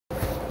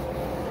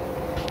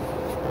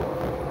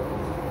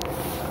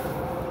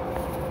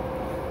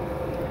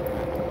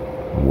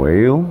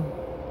Well,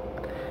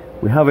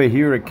 we have a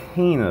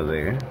hurricane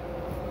there.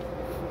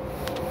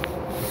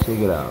 Check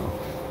it out.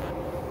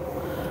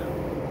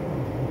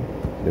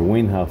 The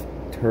wind have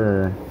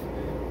turned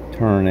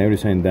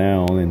everything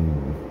down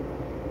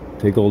and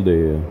take all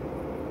the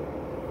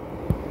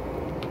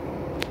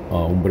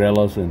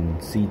umbrellas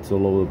and seats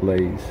all over the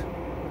place.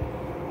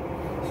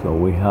 So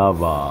we have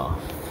the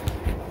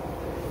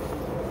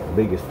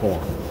biggest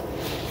storm.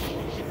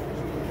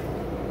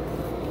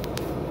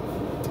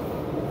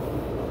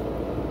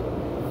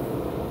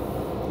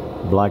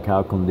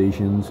 Blackout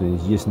conditions, and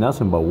it's just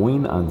nothing but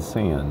wind and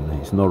sand.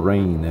 It's not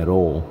rain at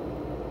all.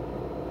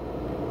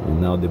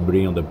 And now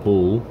debris on the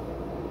pool.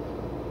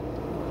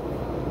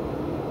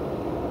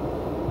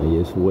 I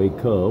just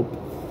wake up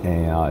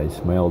and I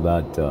smell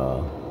that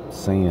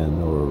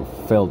sand, or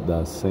felt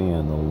that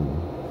sand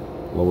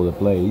all over the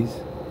place.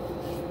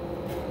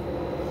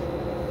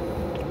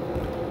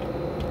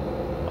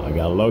 I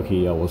got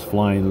lucky. I was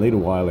flying a little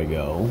while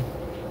ago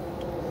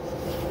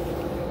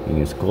in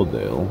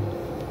Scottsdale.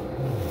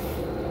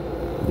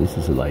 This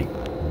is like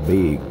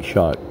big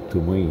shot to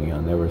me.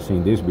 I've never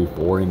seen this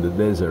before in the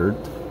desert,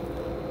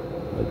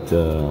 but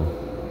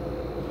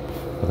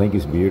I think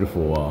it's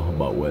beautiful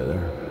about weather.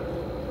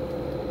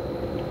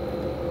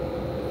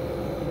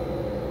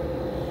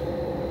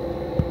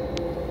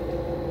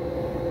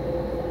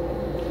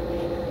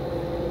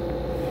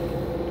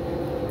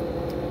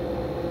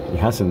 It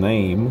has a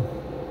name,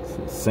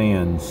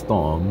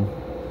 sandstorm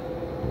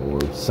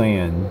or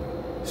sand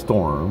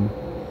storm,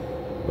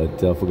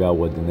 but I forgot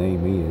what the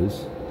name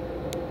is.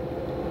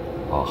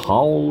 A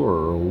howl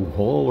or a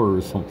hole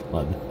or something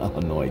like that. I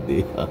have no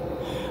idea.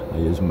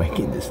 I'm just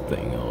making this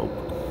thing up.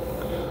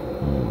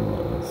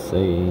 Let's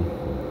see.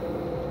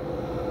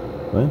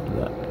 Well,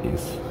 that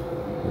is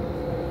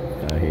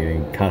here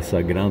in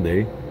Casa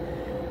Grande.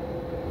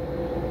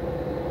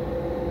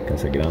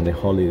 Casa Grande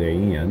Holiday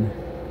Inn.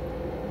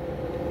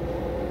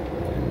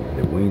 And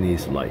the wind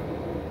is like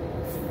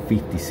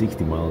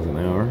 50-60 miles an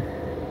hour.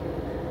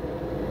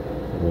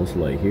 Almost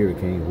like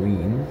hurricane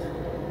winds.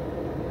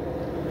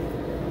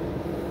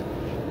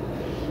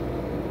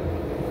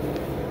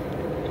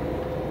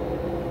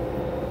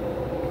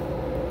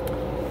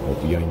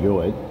 Hope you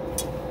enjoy it.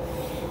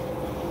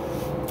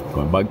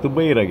 Going back to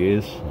bed, I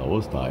guess. I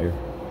was tired.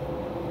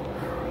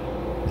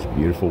 It's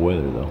beautiful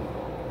weather though.